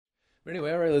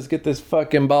Anyway, all right, let's get this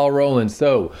fucking ball rolling.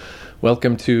 So,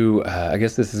 welcome to, I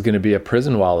guess this is going to be a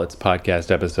Prison Wallets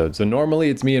podcast episode. So normally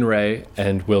it's me and Ray,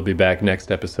 and we'll be back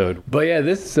next episode. But yeah,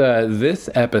 this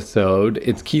episode,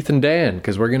 it's Keith and Dan,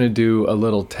 because we're going to do a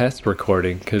little test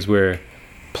recording, because we're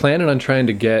planning on trying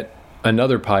to get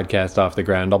another podcast off the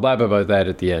ground. I'll blab about that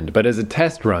at the end. But as a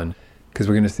test run, because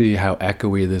we're going to see how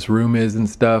echoey this room is and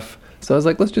stuff. So I was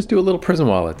like, let's just do a little Prison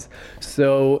Wallets.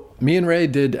 So me and Ray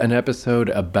did an episode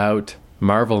about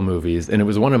Marvel movies, and it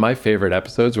was one of my favorite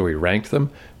episodes where we ranked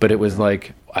them, but it was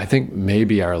like, I think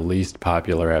maybe our least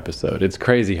popular episode. It's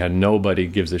crazy how nobody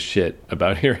gives a shit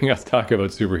about hearing us talk about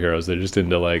superheroes. They're just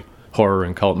into like horror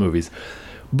and cult movies.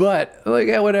 But like,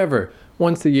 yeah, whatever.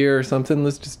 Once a year or something,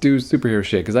 let's just do superhero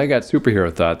shit, because I got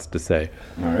superhero thoughts to say.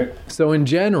 All right. So in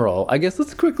general, I guess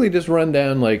let's quickly just run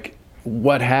down like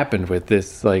what happened with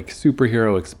this like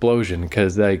superhero explosion,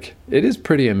 because like it is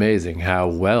pretty amazing how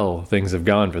well things have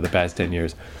gone for the past 10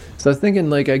 years. So I was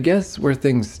thinking, like, I guess where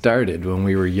things started when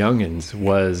we were youngins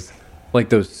was like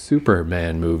those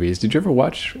Superman movies. Did you ever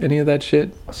watch any of that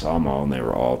shit? I saw them all and they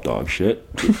were all dog shit.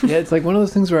 Yeah, it's like one of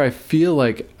those things where I feel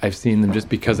like I've seen them just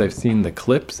because I've seen the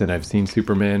clips and I've seen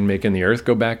Superman making the earth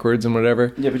go backwards and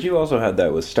whatever. Yeah, but you also had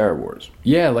that with Star Wars.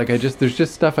 Yeah, like there's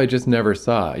just stuff I just never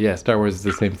saw. Yeah, Star Wars is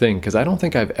the same thing, because I don't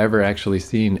think I've ever actually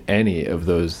seen any of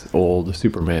those old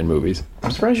Superman movies.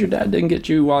 I'm surprised your dad didn't get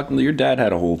you walking. Your dad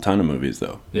had a whole ton of movies,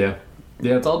 though. Yeah.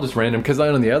 Yeah, it's all just random, because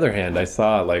on the other hand, I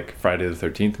saw like Friday the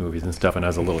 13th movies and stuff when I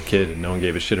was a little kid, and no one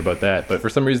gave a shit about that. But for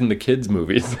some reason, the kids'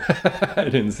 movies, I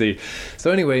didn't see.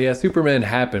 So anyway, yeah, Superman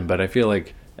happened, but I feel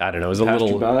like, I don't know, it was a Passed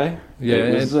little... you by? Yeah.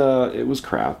 It was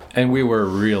crap. And we were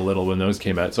real little when those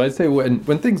came out. So I'd say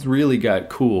when things really got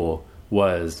cool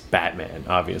was Batman,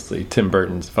 obviously. Tim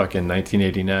Burton's fucking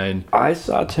 1989. I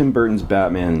saw Tim Burton's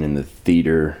Batman in the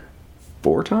theater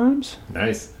 4 times.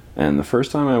 Nice. And the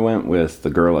first time I went with the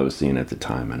girl I was seeing at the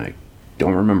time, and I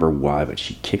don't remember why, but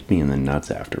she kicked me in the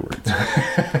nuts afterwards.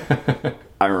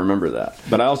 I remember that.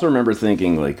 But I also remember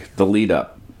thinking, like, the lead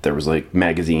up, there was, like,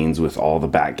 magazines with all the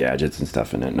Bat gadgets and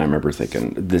stuff in it. And I remember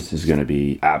thinking, this is going to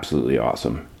be absolutely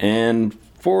awesome. And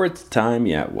for its time,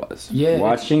 yeah, it was. Yeah.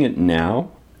 Watching it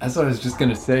now... That's what I was just going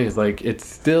to say, is, like, it's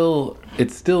still,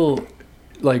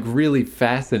 like, really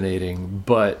fascinating,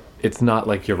 but... it's not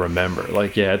like you remember.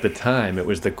 Like, yeah, at the time, it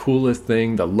was the coolest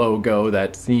thing, the logo,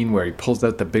 that scene where he pulls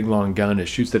out the big long gun and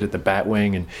shoots it at the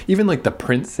Batwing, and even, like, the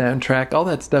Prince soundtrack, all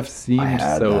that stuff seemed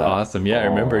so awesome. Yeah, I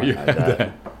remember you had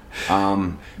that.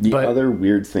 The other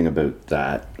weird thing about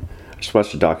that, I just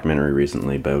watched a documentary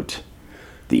recently about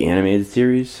the animated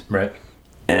series. Right.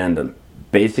 And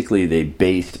basically, they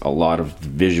based a lot of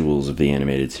the visuals of the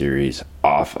animated series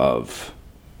off of...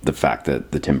 the fact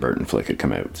that the Tim Burton flick had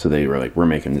come out. So they were like, we're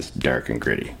making this dark and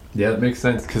gritty. Yeah, that makes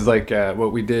sense. Because, like,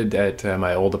 what we did at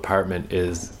my old apartment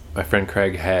is my friend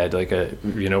Craig had, like,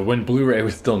 when Blu-ray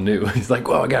was still new, he's like,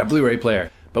 well, I got a Blu-ray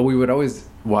player. But we would always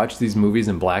watch these movies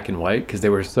in black and white because they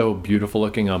were so beautiful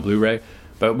looking on Blu-ray.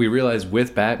 But we realized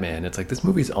with Batman, it's like, this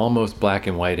movie's almost black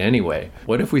and white anyway.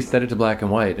 What if we set it to black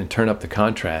and white and turn up the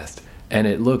contrast? And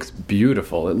it looks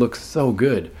beautiful. It looks so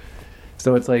good.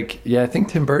 So it's like, yeah, I think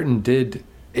Tim Burton did...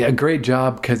 yeah, great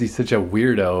job, because he's such a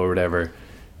weirdo or whatever,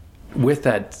 with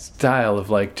that style of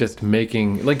like just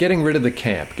making, like, getting rid of the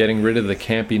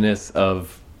campiness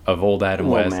of old Adam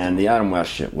West. Oh man, the Adam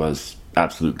West shit was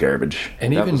absolute garbage.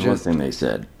 And that even was just one thing they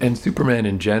said. And Superman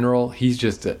in general, he's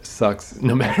just sucks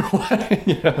no matter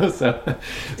what.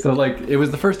 So like, it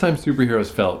was the first time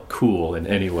superheroes felt cool in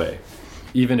any way.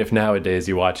 Even if nowadays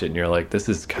you watch it and you're like, this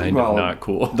is kind of not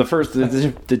cool.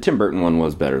 The Tim Burton one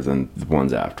was better than the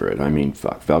ones after it. I mean,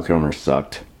 fuck, Val Kilmer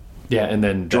sucked. Yeah, and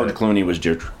then... George Clooney was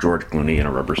George Clooney in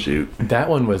a rubber suit. That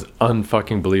one was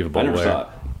unfucking believable. I never saw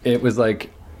it. It was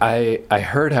like, I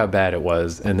heard how bad it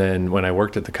was, and then when I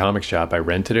worked at the comic shop, I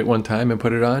rented it one time and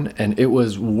put it on, and it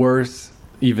was worse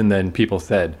even than people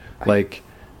said. Like,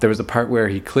 there was a part where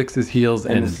he clicks his heels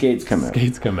and the skates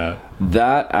come out.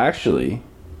 That, actually...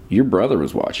 your brother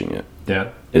was watching it.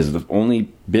 Yeah. Is the only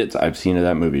bits I've seen of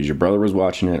that movie. Is your brother was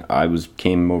watching it.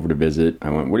 Came over to visit. I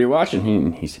went, what are you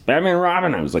watching? He said, Batman and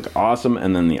Robin. I was like, awesome.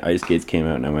 And then the ice skates came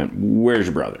out and I went, where's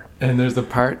your brother? And there's a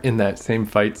part in that same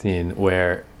fight scene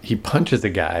where he punches a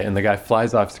guy and the guy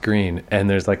flies off screen and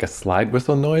there's like a slide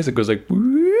whistle noise. It goes like,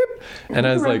 whoop. And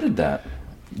I was like, did that?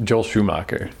 Joel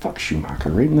Schumacher. Fuck Schumacher,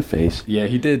 right in the face. Yeah,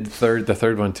 he did the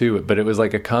third one too, but it was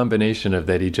like a combination of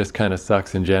that he just kind of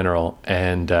sucks in general,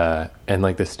 and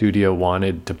like the studio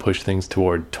wanted to push things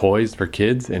toward toys for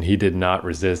kids, and he did not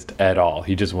resist at all.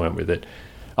 He just went with it.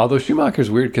 Although Schumacher's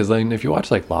weird, because like, if you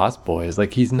watch like Lost Boys,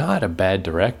 like he's not a bad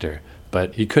director,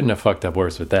 but he couldn't have fucked up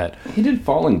worse with that. He did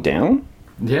Falling Down?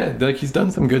 Yeah, like he's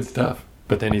done some good stuff,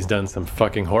 but then he's done some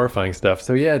fucking horrifying stuff.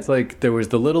 So yeah, it's like there was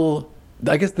the little.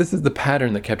 I guess this is the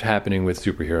pattern that kept happening with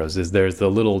superheroes. Is there's the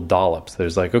little dollops.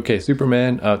 There's like, okay,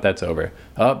 Superman, oh that's over.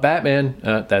 Oh, Batman,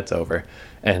 that's over.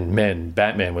 And man,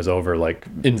 Batman was over, like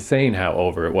insane how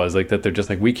over it was. Like that they're just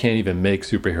like, we can't even make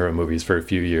superhero movies for a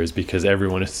few years because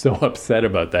everyone is so upset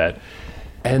about that.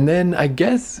 And then I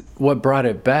guess what brought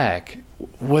it back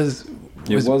was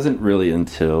it wasn't really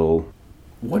until.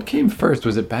 What came first?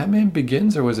 Was it Batman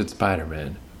Begins or was it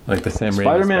Spider-Man? Like the Sam Raimi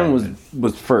Spider-Man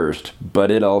was first,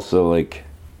 but it also, like,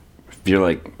 if you're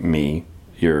like me,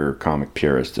 you're a comic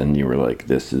purist, and you were like,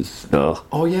 this is ugh.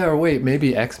 Oh yeah, or wait,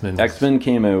 maybe X-Men. X-Men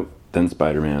came out, then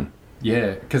Spider-Man.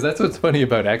 Yeah, because that's what's funny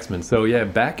about X-Men. So yeah,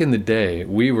 back in the day,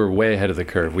 we were way ahead of the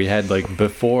curve. We had like,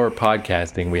 before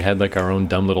podcasting, we had like our own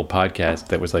dumb little podcast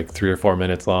that was like 3 or 4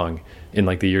 minutes long in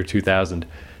like the year 2000.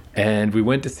 And we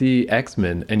went to see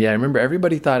X-Men, and yeah, I remember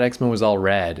everybody thought X-Men was all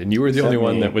rad, and you were the only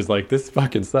one that was like, this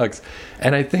fucking sucks.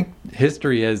 And I think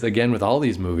history is, again, with all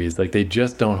these movies, like, they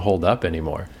just don't hold up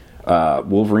anymore.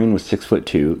 Wolverine was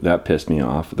 6'2", that pissed me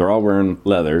off. They're all wearing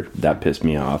leather, that pissed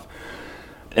me off.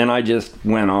 And I just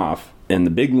went off, and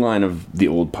the big line of the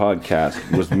old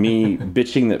podcast was me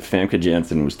bitching that Famke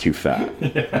Janssen was too fat.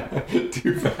 Yeah,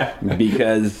 too fat.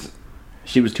 Because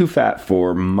she was too fat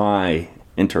for my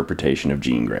interpretation of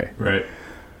Jean Grey. Right.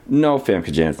 No,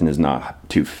 Famke Janssen is not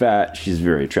too fat. She's a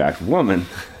very attractive woman,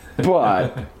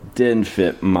 but didn't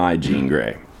fit my Jean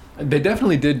Grey. They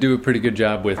definitely did do a pretty good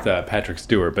job with Patrick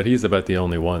Stewart, but he's about the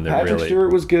only one that Patrick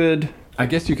Stewart was good. I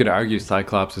guess you could argue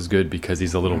Cyclops is good because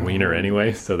he's a little wiener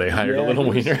anyway, so they hired a little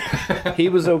wiener. He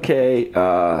was okay.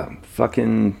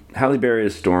 Fucking Halle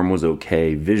Berry's Storm was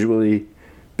okay. Visually,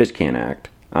 bitch can't act.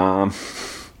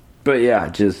 But yeah,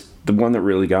 just the one that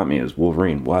really got me is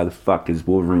Wolverine. Why the fuck is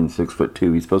Wolverine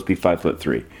 6'2"? He's supposed to be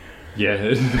 5'3". Yeah,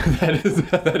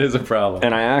 that is a problem.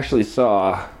 And I actually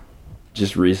saw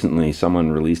just recently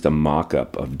someone released a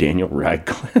mock-up of Daniel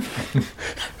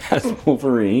Radcliffe as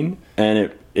Wolverine,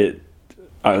 and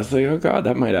I was like, oh god,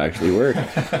 that might actually work.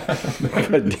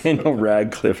 But Daniel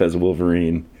Radcliffe as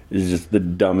Wolverine is just the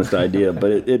dumbest idea,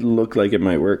 but it looked like it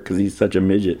might work because he's such a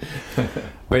midget.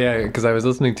 But yeah, because I was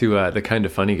listening to the Kind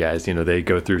of Funny guys, you know, they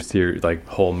go through like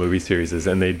whole movie series,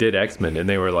 and they did X-Men, and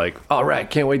they were like, all right,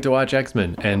 can't wait to watch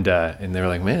X-Men. And they were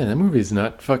like, man, that movie's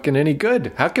not fucking any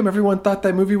good. How come everyone thought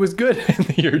that movie was good in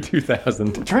the year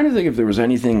 2000? I'm trying to think if there was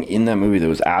anything in that movie that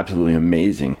was absolutely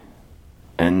amazing,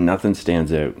 and nothing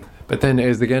stands out. But then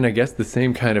is again, I guess, the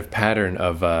same kind of pattern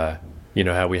of, you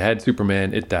know, how we had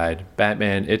Superman, it died.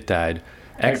 Batman, it died.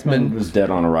 X-Men was dead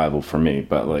on arrival for me,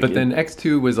 but then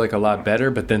X2 was like a lot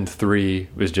better, but then 3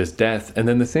 was just death. And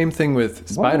then the same thing with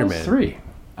Spider-Man. What was 3?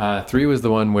 3 was the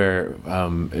one where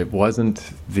it was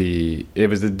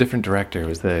a different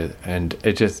director. And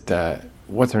it just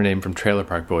what's her name from Trailer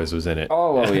Park Boys was in it.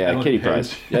 Oh yeah, Kitty Pryde.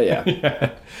 Yeah.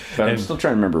 Yeah. But I'm still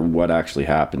trying to remember what actually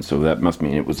happened, so that must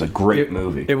mean it was a great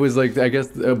movie. It was like, I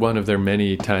guess, one of their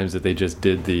many times that they just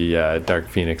did the Dark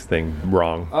Phoenix thing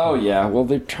wrong. Oh yeah, well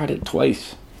they tried it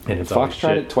twice. And Fox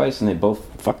tried it twice, and they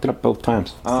both fucked it up both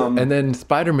times. And then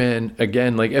Spider-Man,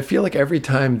 again, like, I feel like every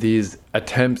time these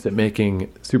attempts at making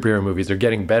superhero movies are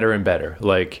getting better and better.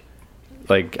 Like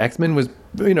X-Men was,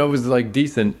 you know, was like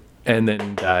decent and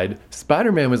then died.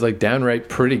 Spider-Man was like downright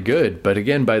pretty good, but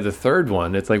again, by the third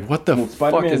one, it's like, what the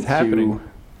fuck is happening?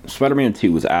 Spider-Man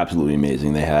 2 was absolutely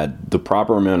amazing. They had the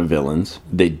proper amount of villains.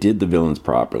 They did the villains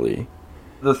properly.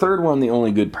 The third one, the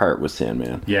only good part was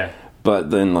Sandman. Yeah.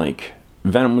 But then, like,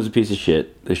 Venom was a piece of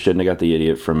shit. They shouldn't have got the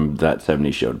idiot from that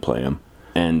 70s show to play him.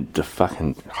 And the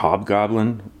fucking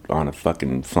Hobgoblin on a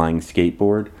fucking flying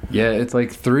skateboard. Yeah, it's like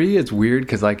 3, it's weird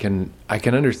because I can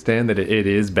understand that it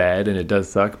is bad and it does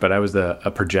suck, but I was a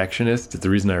projectionist. It's the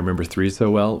reason I remember 3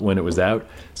 so well when it was out.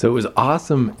 So it was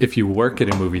awesome if you work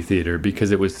at a movie theater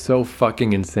because it was so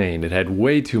fucking insane. It had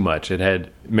way too much. It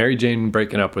had Mary Jane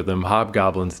breaking up with him,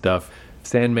 Hobgoblin stuff,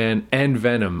 Sandman, and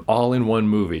Venom all in one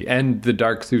movie, and the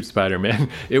dark suit Spider-Man.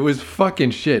 It was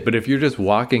fucking shit. But if you're just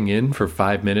walking in for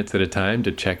 5 minutes at a time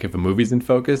to check if a movie's in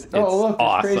focus, it's look,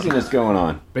 awesome. There's craziness going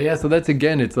on. But yeah, so that's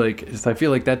again, I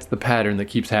feel like that's the pattern that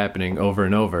keeps happening over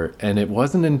and over. And it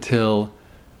wasn't until,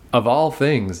 of all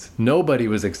things, nobody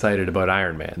was excited about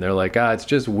Iron Man. They're like, it's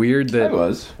just weird that... I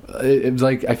was. It was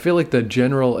like, I feel like the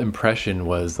general impression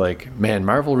was like, man,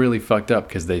 Marvel really fucked up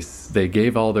because they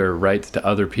gave all their rights to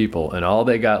other people and all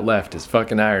they got left is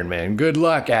fucking Iron Man. Good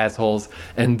luck, assholes.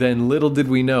 And then little did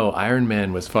we know, Iron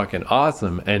Man was fucking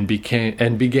awesome and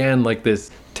began like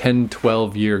this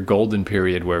 10-12 year golden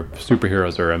period where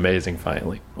superheroes are amazing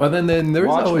finally. Well, then there's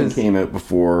Watchmen always... came out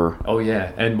before... Oh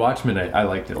yeah, and Watchmen, I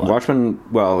liked it a lot. Watchmen,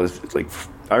 well, it's like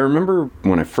I remember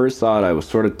when I first saw it, I was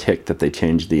sort of ticked that they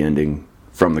changed the ending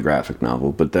from the graphic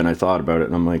novel, but then I thought about it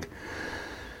and I'm like,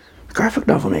 the graphic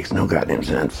novel makes no goddamn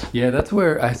sense. Yeah, that's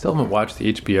where I still haven't watched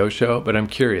the HBO show, but I'm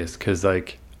curious because,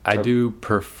 like, I do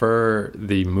prefer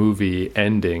the movie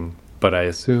ending, but I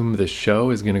assume the show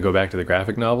is going to go back to the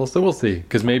graphic novel, so we'll see.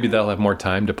 Because maybe they'll have more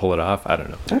time to pull it off. I don't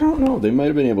know. I don't know. They might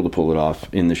have been able to pull it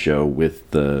off in the show with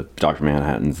the Dr.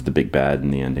 Manhattan's the big bad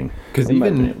in the ending. Because they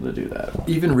might have been able to do that.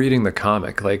 Even reading the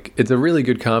comic, like, it's a really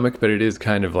good comic, but it is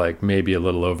kind of like maybe a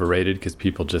little overrated because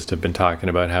people just have been talking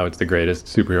about how it's the greatest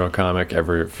superhero comic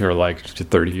ever for like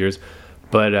 30 years.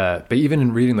 But even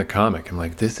in reading the comic, I'm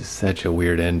like, this is such a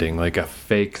weird ending. Like a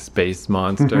fake space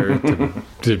monster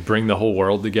to bring the whole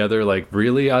world together. Like,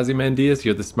 really, Ozymandias?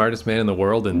 You're the smartest man in the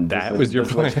world, and that was your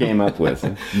plan? What you came up with.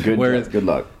 Good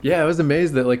luck. Yeah, I was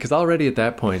amazed that, like, because already at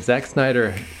that point, Zack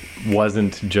Snyder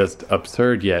wasn't just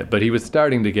absurd yet, but he was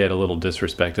starting to get a little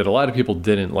disrespected. A lot of people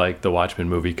didn't like the Watchmen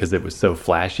movie because it was so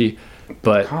flashy.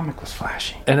 But the comic was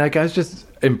flashy. And I was just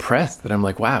impressed that I'm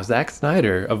like, wow, Zack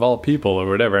Snyder, of all people, or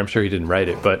whatever. I'm sure he didn't write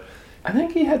it, but I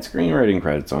think he had screenwriting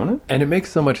credits on it. And it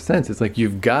makes so much sense. It's like,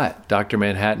 you've got Dr.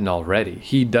 Manhattan already.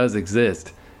 He does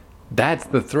exist. That's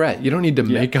the threat. You don't need to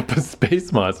make up a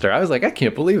space monster. I was like, I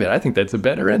can't believe it. I think that's a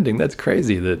better ending. That's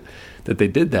crazy that they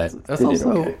did that. That's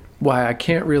also why I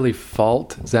can't really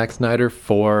fault Zack Snyder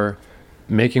for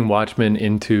making Watchmen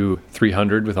into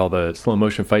 300 with all the slow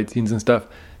motion fight scenes and stuff.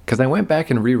 Because I went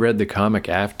back and reread the comic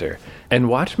after. And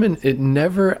Watchmen, it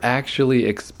never actually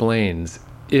explains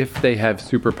if they have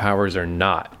superpowers or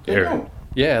not.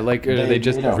 Yeah, like, are they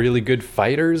just really good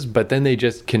fighters, but then they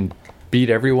just can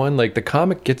beat everyone? Like, the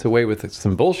comic gets away with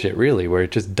some bullshit, really, where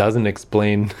it just doesn't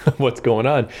explain what's going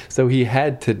on. So he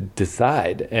had to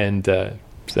decide, and so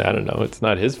I don't know, it's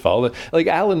not his fault. Like,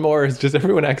 Alan Moore is just,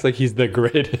 everyone acts like he's the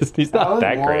greatest. He's not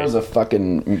that great. Alan Moore is a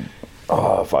fucking...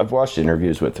 Oh, I've watched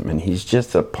interviews with him, and he's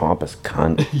just a pompous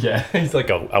cunt. Yeah, he's like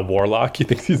a warlock. He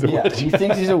thinks he's a witch. He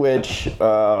thinks he's a witch.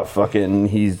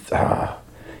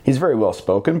 He's very well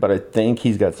spoken, but I think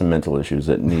he's got some mental issues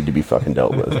that need to be fucking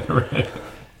dealt with. Right.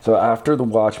 So after the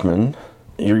Watchmen,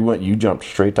 you jumped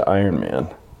straight to Iron Man.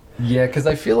 Yeah, because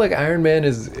I feel like Iron Man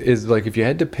is like, if you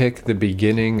had to pick the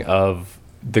beginning of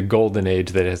the golden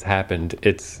age that has happened,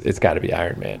 it's got to be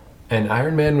Iron Man. And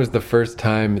Iron Man was the first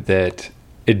time that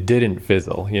it didn't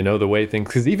fizzle, you know, the way things...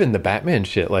 Because even the Batman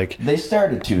shit, like... They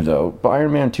started to, though. But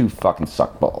Iron Man 2 fucking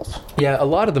sucked balls. Yeah, a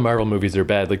lot of the Marvel movies are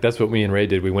bad. Like, that's what me and Ray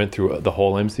did. We went through the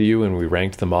whole MCU and we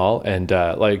ranked them all. And,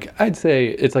 like, I'd say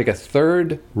it's like a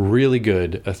third really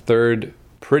good, a third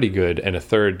pretty good, and a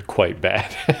third quite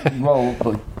bad. Well,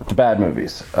 the bad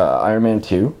movies. Iron Man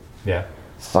 2. Yeah.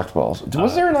 Sucked balls.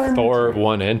 Was there an Iron Thor Man 2?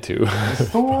 1 and 2.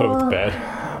 Both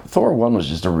bad. Thor 1 was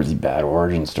just a really bad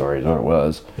origin story, is what it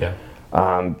was. Yeah.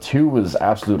 2 was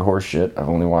absolute horseshit. I've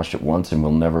only watched it once and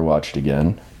will never watch it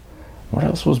again. What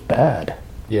else was bad?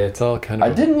 Yeah, it's all kind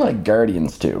of... I didn't like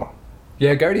Guardians 2.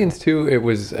 Yeah, Guardians 2, it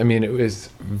was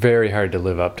very hard to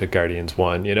live up to Guardians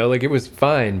 1. You know, like, it was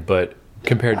fine, but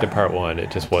compared to part 1, it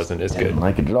just wasn't as good. Didn't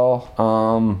like it at all.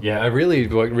 Yeah, what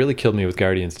really killed me with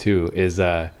Guardians 2 is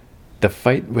the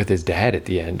fight with his dad at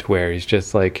the end, where he's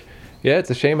just like, yeah, it's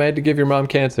a shame I had to give your mom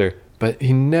cancer. But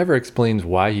he never explains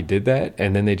why he did that,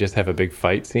 and then they just have a big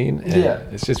fight scene.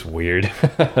 And it's just weird.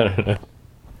 I don't know.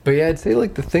 But yeah, I'd say,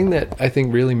 like, the thing that I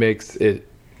think really makes it,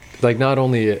 like, not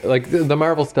only, like, the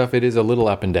Marvel stuff, it is a little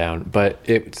up and down, but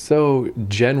it's so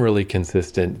generally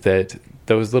consistent that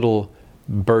those little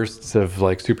bursts of,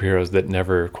 like, superheroes that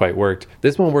never quite worked,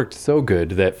 this one worked so good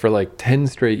that for, like, 10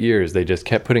 straight years, they just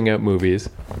kept putting out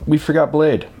movies. We forgot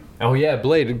Blade. Oh yeah,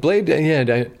 Blade,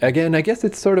 yeah, again, I guess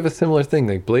it's sort of a similar thing.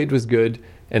 Like, Blade was good,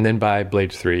 and then by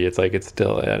Blade 3, it's like, it's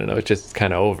still, I don't know, it's just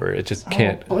kind of over. It just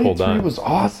can't hold on. Blade 3 was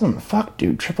awesome. Fuck,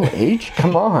 dude, Triple H?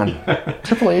 Come on.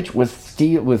 Triple H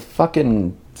with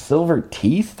fucking silver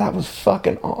teeth? That was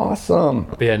fucking awesome.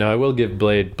 But yeah, no, I will give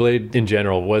Blade in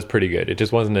general was pretty good. It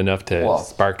just wasn't enough to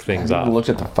spark things off. Have you looked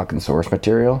at the fucking source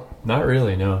material? Not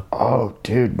really, no. Oh,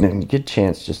 dude, when you get a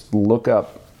chance, just look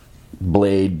up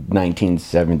Blade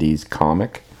 1970s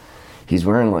comic. He's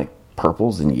wearing like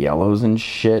purples and yellows and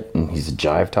shit, and he's a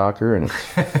jive talker, and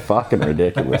it's fucking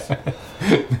ridiculous.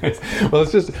 Well,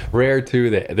 it's just rare too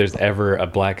that there's ever a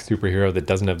black superhero that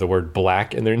doesn't have the word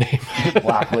black in their name.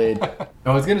 Black Blade.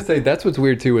 I was gonna say, that's what's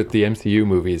weird too with the MCU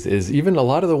movies, is even a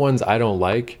lot of the ones I don't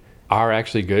like are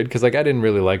actually good, because like I didn't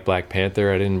really like Black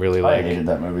Panther. I hated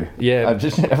that movie. Yeah,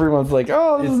 everyone's like,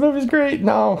 oh, this movie's great.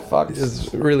 No, fuck,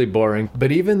 it's really boring.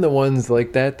 But even the ones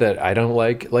like that I don't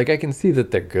like I can see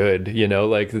that they're good, you know,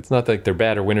 like it's not like they're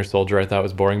bad. Or Winter Soldier I thought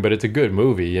was boring, but it's a good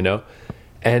movie, you know.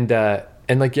 And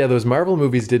And like, yeah, those Marvel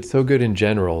movies did so good in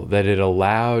general that it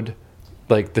allowed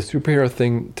like the superhero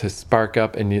thing to spark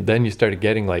up, and then you started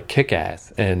getting like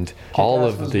Kick-Ass and all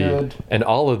of the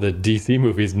DC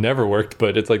movies never worked,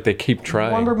 but it's like they keep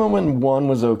trying. Wonder Woman 1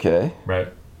 was okay. Right.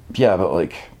 Yeah, but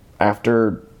like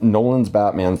after Nolan's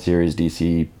Batman series,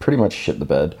 DC pretty much shit the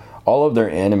bed. All of their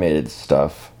animated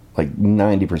stuff, like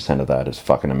 90% of that is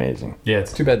fucking amazing. Yeah,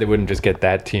 it's too bad they wouldn't just get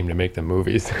that team to make the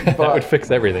movies. That would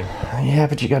fix everything. Yeah,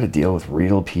 but you got to deal with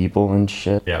real people and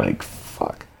shit. Yeah. Like,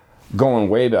 fuck. Going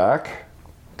way back,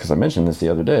 because I mentioned this the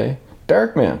other day,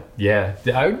 Darkman. Yeah,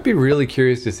 I would be really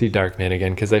curious to see Darkman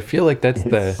again, because I feel like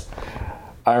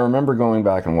I remember going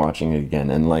back and watching it again,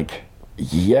 and like,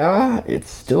 yeah, it's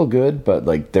still good, but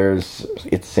like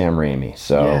it's Sam Raimi,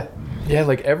 so... Yeah,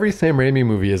 like every Sam Raimi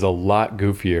movie is a lot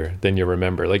goofier than you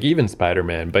remember. Like even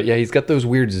Spider-Man. But yeah, he's got those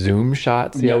weird zoom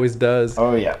shots he always does.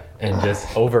 Oh, yeah. And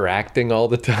just overacting all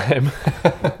the time.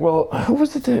 Well, who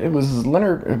was it? It was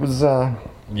Leonard... It was...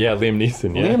 Yeah, Liam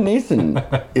Neeson, yeah. Liam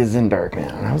Neeson is in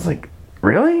Darkman. And I was like,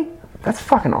 really? That's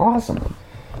fucking awesome.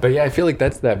 But yeah, I feel like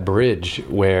that's that bridge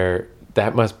where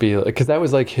that must be... Because that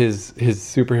was like his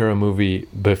superhero movie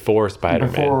before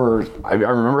Spider-Man. I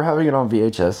remember having it on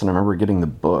VHS, and I remember getting the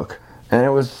book. And it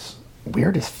was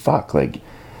weird as fuck. Like,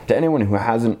 to anyone who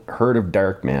hasn't heard of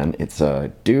Darkman, it's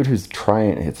a dude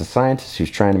it's a scientist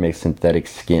who's trying to make synthetic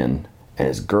skin. And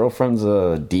his girlfriend's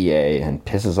a DA and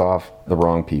pisses off the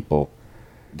wrong people.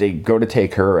 They go to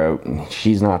take her out, and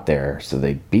she's not there. So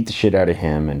they beat the shit out of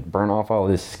him and burn off all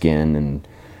his skin. And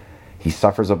he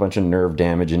suffers a bunch of nerve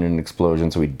damage in an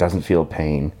explosion, so he doesn't feel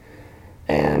pain.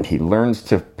 And he learns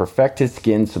to perfect his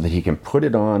skin so that he can put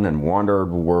it on and wander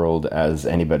the world as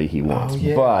anybody he wants. Oh,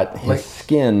 yeah. But his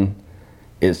skin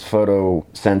is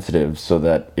photosensitive, so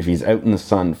that if he's out in the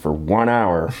sun for 1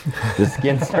 hour, the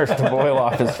skin starts to boil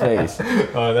off his face.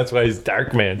 Oh, that's why he's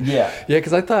Darkman. Yeah. Yeah,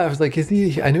 because I thought, I was like,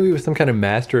 I knew he was some kind of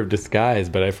master of disguise,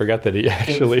 but I forgot that he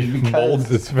actually molds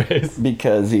his face.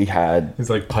 Because he's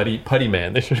like putty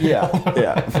man. They should yeah.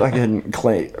 Fucking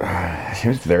Clay.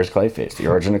 There's Clayface, the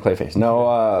origin of Clayface.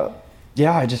 No,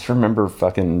 yeah, I just remember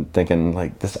fucking thinking,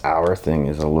 like, this hour thing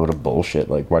is a load of bullshit.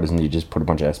 Like, why doesn't he just put a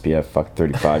bunch of SPF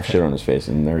 35 shit on his face,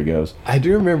 and there he goes. I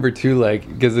do remember, too, like,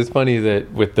 because it's funny that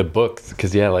with the books,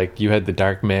 because, yeah, like, you had the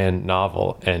Darkman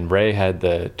novel, and Ray had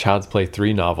the Child's Play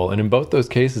 3 novel, and in both those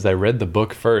cases, I read the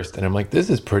book first, and I'm like, this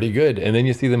is pretty good. And then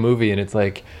you see the movie, and it's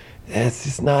like, it's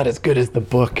just not as good as the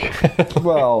book.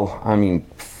 Well, I mean...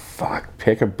 Fuck,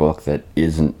 pick a book that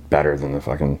isn't better than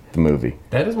the movie.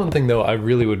 That is one thing, though, I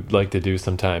really would like to do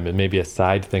sometime, and maybe a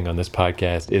side thing on this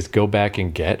podcast, is go back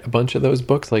and get a bunch of those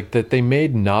books. Like, that they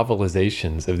made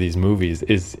novelizations of these movies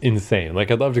is insane.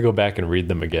 Like, I'd love to go back and read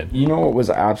them again. You know what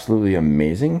was absolutely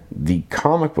amazing? The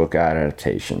comic book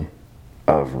adaptation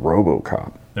of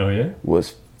RoboCop. Oh, yeah?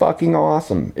 Was fucking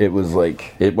awesome. It was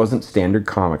like, it wasn't standard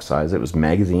comic size, it was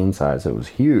magazine size, it was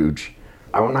huge.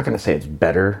 I'm not going to say it's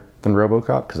better than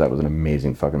RoboCop, because that was an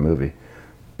amazing fucking movie.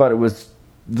 But it was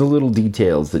the little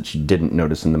details that you didn't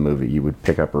notice in the movie you would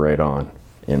pick up right on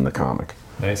in the comic.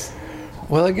 Nice.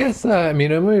 Well, I guess,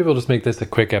 maybe we'll just make this a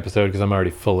quick episode, because I'm already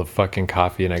full of fucking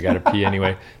coffee and I gotta pee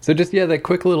anyway. So just, that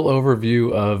quick little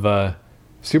overview of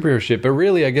superhero shit. But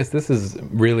really, I guess this is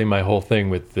really my whole thing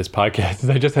with this podcast, is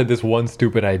I just had this one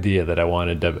stupid idea that I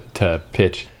wanted to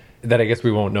pitch that I guess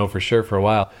we won't know for sure for a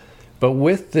while. But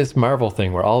with this Marvel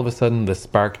thing, where all of a sudden the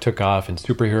spark took off and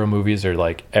superhero movies are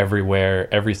like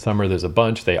everywhere, every summer there's a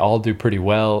bunch, they all do pretty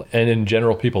well, and in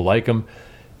general people like them.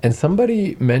 And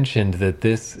somebody mentioned that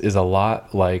this is a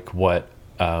lot like what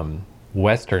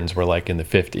Westerns were like in the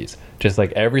 50s. Just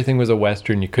like everything was a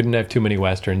Western, you couldn't have too many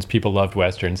Westerns, people loved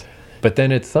Westerns. But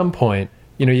then at some point,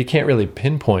 you can't really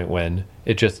pinpoint when,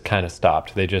 it just kind of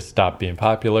stopped. They just stopped being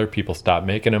popular, people stopped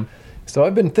making them. So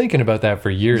I've been thinking about that for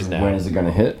years now. When is it going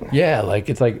to hit? Yeah,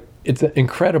 it's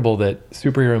incredible that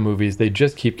superhero movies, they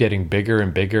just keep getting bigger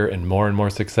and bigger and more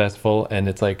successful. And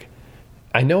it's like,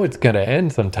 I know it's going to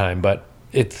end sometime, but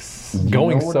it's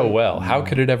going so well. How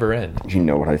could it ever end? You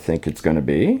know what I think it's going to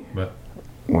be? What?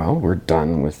 Well, we're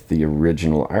done with the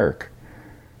original arc.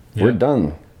 Yeah. We're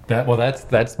done.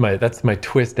 That's my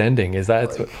twist ending.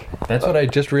 That's what I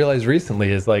just realized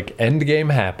recently, is like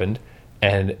Endgame happened.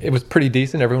 And it was pretty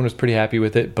decent. Everyone was pretty happy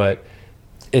with it. But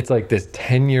it's like this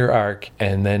 10-year arc.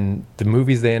 And then the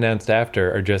movies they announced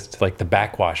after are just like the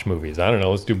backwash movies. I don't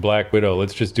know. Let's do Black Widow.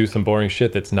 Let's just do some boring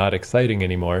shit that's not exciting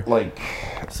anymore.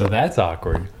 So that's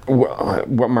awkward.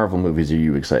 What Marvel movies are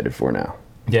you excited for now?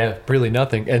 Yeah, really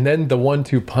nothing. And then the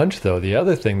 1-2 punch, though, the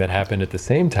other thing that happened at the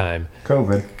same time.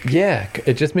 COVID. Yeah.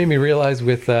 It just made me realize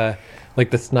with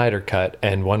like the Snyder Cut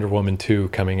and Wonder Woman 2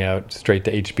 coming out straight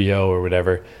to HBO or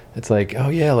whatever, It's like, oh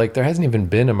yeah, like there hasn't even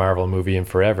been a Marvel movie in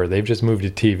forever. They've just moved to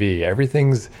TV.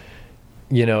 Everything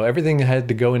had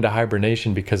to go into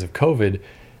hibernation because of COVID.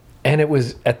 And it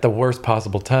was at the worst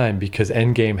possible time because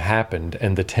Endgame happened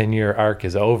and the 10-year arc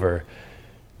is over.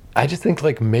 I just think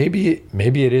like maybe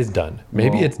it is done.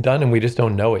 Maybe it's done and we just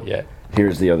don't know it yet.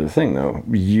 Here's the other thing, though.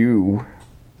 You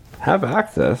have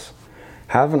access.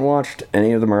 Haven't watched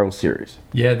any of the Marvel series.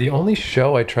 Yeah, the only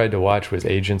show I tried to watch was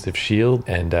Agents of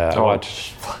S.H.I.E.L.D. and I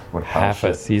watched half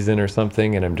a season or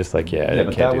something, and I'm just like, I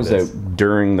but can't that do was this. out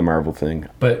during the Marvel thing.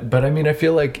 But I mean, I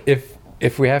feel like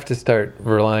if we have to start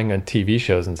relying on TV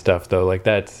shows and stuff, though, like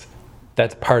that's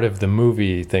part of the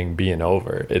movie thing being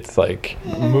over. It's like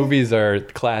movies are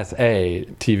class A,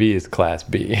 TV is class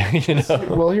B, you know?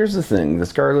 Well, here's the thing. The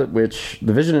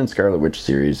Vision and Scarlet Witch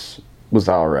series was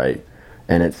all right,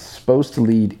 and it's supposed to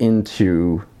lead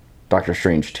into Doctor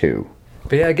Strange 2.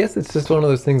 But yeah, I guess it's just one of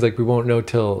those things like we won't know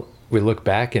till we look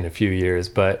back in a few years,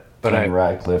 but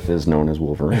Radcliffe is known as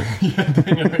Wolverine.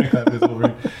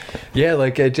 Yeah,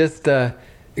 like I just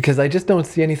because I just don't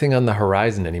see anything on the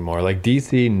horizon anymore. Like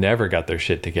DC never got their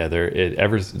shit together.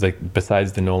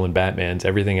 Besides the Nolan Batmans,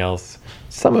 everything else,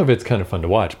 some of it's kind of fun to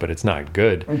watch, but it's not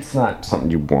good. It's not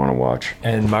something you want to watch.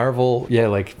 And Marvel,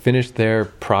 finished their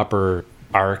proper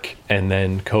arc, and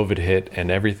then COVID hit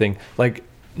and everything. Like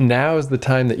now is the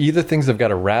time that either things have got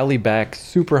to rally back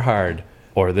super hard,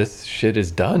 or this shit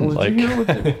is done. Well, I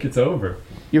think it's over.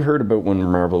 You heard about when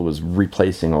Marvel was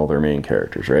replacing all their main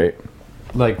characters, right?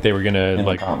 Like they were gonna There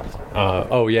was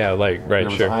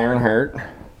Ironheart.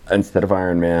 Instead of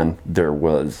Iron Man, there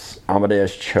was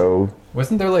Amadeus Cho.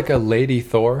 Wasn't there like a Lady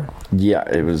Thor? Yeah,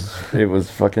 it was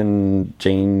fucking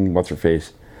Jane, what's her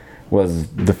face, was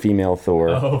the female Thor.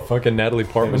 Oh, fucking Natalie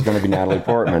Portman. It was going to be Natalie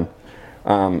Portman.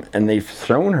 And they've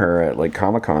shown her at like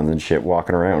Comic-Cons and shit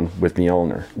walking around with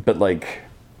Mjolnir. But like,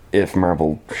 if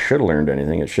Marvel should have learned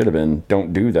anything, it should have been,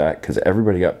 don't do that, because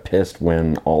everybody got pissed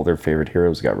when all their favorite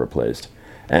heroes got replaced.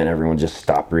 And everyone just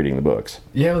stopped reading the books.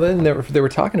 Yeah, well, then they were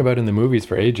talking about in the movies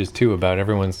for ages, too, about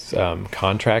everyone's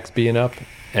contracts being up.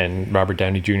 And Robert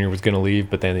Downey Jr. was going to leave,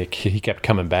 but then he kept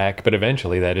coming back. But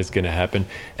eventually that is going to happen.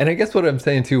 And I guess what I'm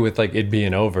saying, too, with like it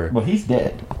being over. Well, he's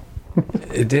dead.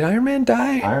 Did Iron Man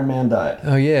die? Iron Man died.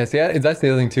 Oh, yeah. See, that's the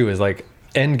other thing, too, is like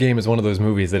Endgame is one of those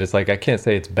movies that it's like, I can't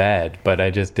say it's bad, but I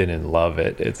just didn't love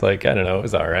it. It's like, I don't know, it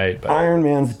was all right. But Iron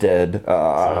Man's dead. so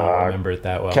I don't remember it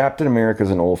that well. Captain America's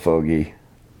an old fogey.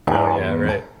 Oh, yeah,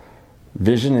 right.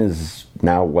 Vision is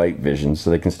now White Vision, so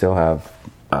they can still have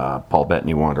Paul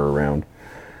Bettany wander around.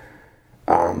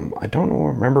 I don't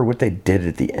remember what they did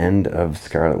at the end of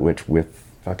Scarlet Witch with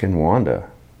fucking Wanda.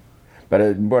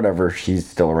 But whatever, she's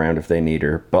still around if they need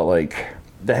her. But like,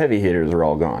 the heavy hitters are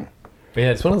all gone. But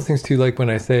yeah, it's one of those things too, like when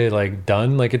I say like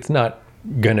done, like it's not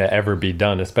gonna ever be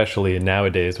done, especially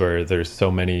nowadays where there's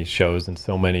so many shows and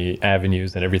so many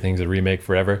avenues and everything's a remake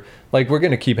forever. Like we're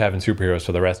gonna keep having superheroes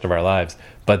for the rest of our lives.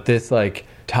 But this like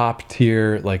top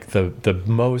tier, like the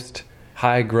most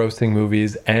high grossing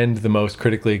movies and the most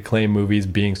critically acclaimed movies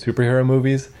being superhero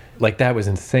movies, like that was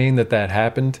insane that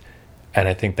happened. And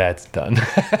I think that's done.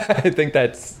 I think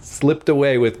that's slipped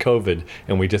away with COVID,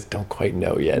 and we just don't quite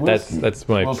know yet. That's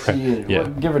my yeah.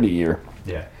 Give it a year.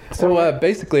 Yeah. So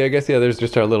basically, I guess, there's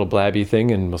just our little blabby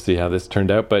thing, and we'll see how this turned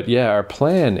out. But yeah, our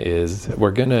plan is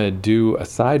we're going to do a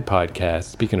side podcast,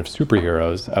 speaking of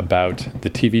superheroes, about the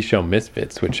TV show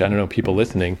Misfits, which I don't know, people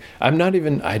listening.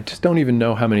 I just don't even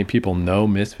know how many people know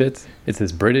Misfits. It's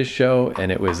this British show,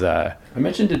 and it was... I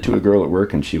mentioned it to a girl at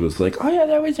work, and she was like, "Oh yeah,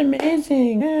 that was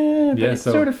amazing. But it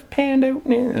sort of panned out."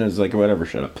 And I was like, "Whatever,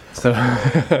 shut up." So,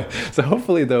 so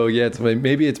hopefully, though,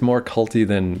 maybe it's more culty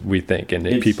than we think,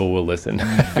 and people will listen.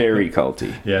 Very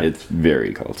culty. Yeah, it's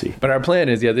very culty. But our plan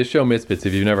is, this show Misfits.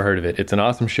 If you've never heard of it, it's an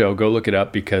awesome show. Go look it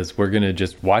up because we're gonna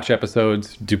just watch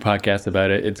episodes, do podcasts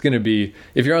about it. It's gonna be,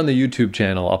 if you're on the YouTube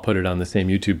channel, I'll put it on the same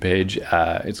YouTube page.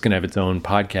 It's gonna have its own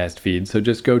podcast feed. So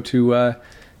just go to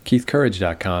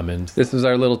KeithCourage.com, and this is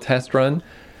our little test run.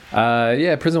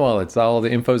 Prison Wallets, all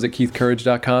the info's at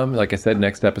KeithCourage.com. Like I said,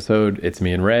 next episode, it's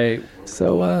me and Ray.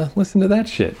 So listen to that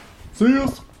shit. See ya.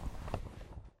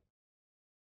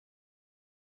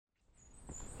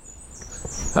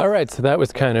 All right, so that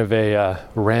was kind of a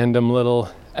random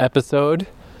little episode.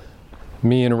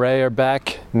 Me and Ray are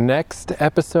back next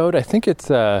episode. I think it's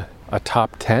a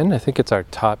top 10. I think it's our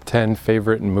top 10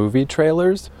 favorite movie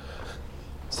trailers.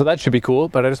 So that should be cool,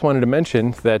 but I just wanted to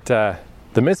mention that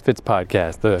the Misfits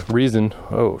podcast, the reason,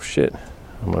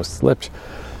 almost slipped.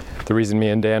 The reason me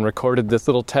and Dan recorded this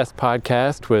little test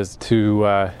podcast was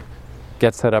to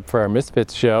get set up for our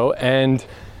Misfits show, and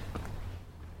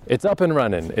it's up and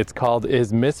running. It's called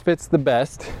Is Misfits the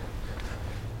Best?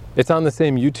 It's on the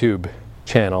same YouTube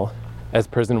channel as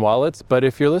Prison Wallets, but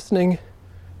if you're listening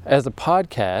as a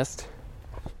podcast,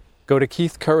 go to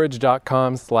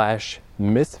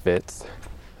keithcourage.com/misfits,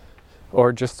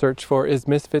 or just search for Is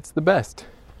Misfits the Best?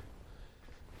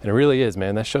 And it really is,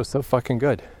 man. That show's so fucking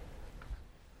good.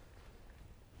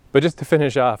 But just to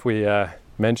finish off, me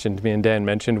and Dan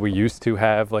mentioned we used to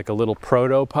have like a little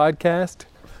proto podcast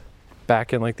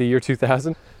back in like the year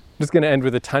 2000. I'm just going to end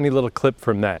with a tiny little clip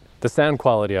from that. The sound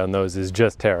quality on those is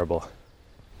just terrible.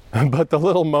 But the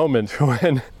little moment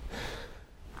when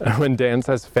Dan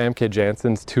says Famke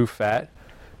Janssen's too fat,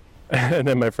 and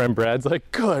then my friend Brad's like,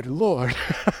 good Lord.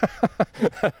 I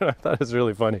thought it was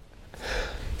really funny.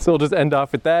 So we'll just end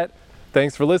off with that.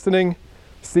 Thanks for listening.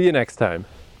 See you next time.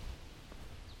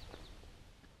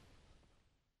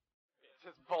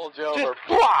 Just bulge over.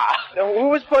 Now, who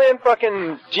was playing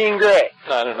fucking Jean Grey?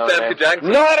 I don't know. Famke Jackson.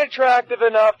 Not attractive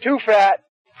enough, too fat.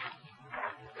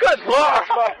 Good Lord!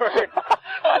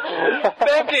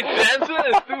 Famke Jackson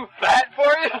is too fat for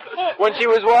you? When she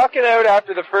was walking out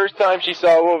after the first time she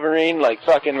saw Wolverine, like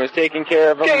fucking was taking care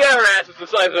of him. Get her ass is the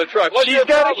size of a truck. What's She's your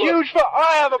got problem? a huge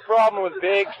I have a problem with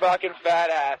big fucking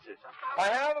fat asses. I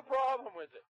have a problem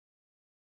with it.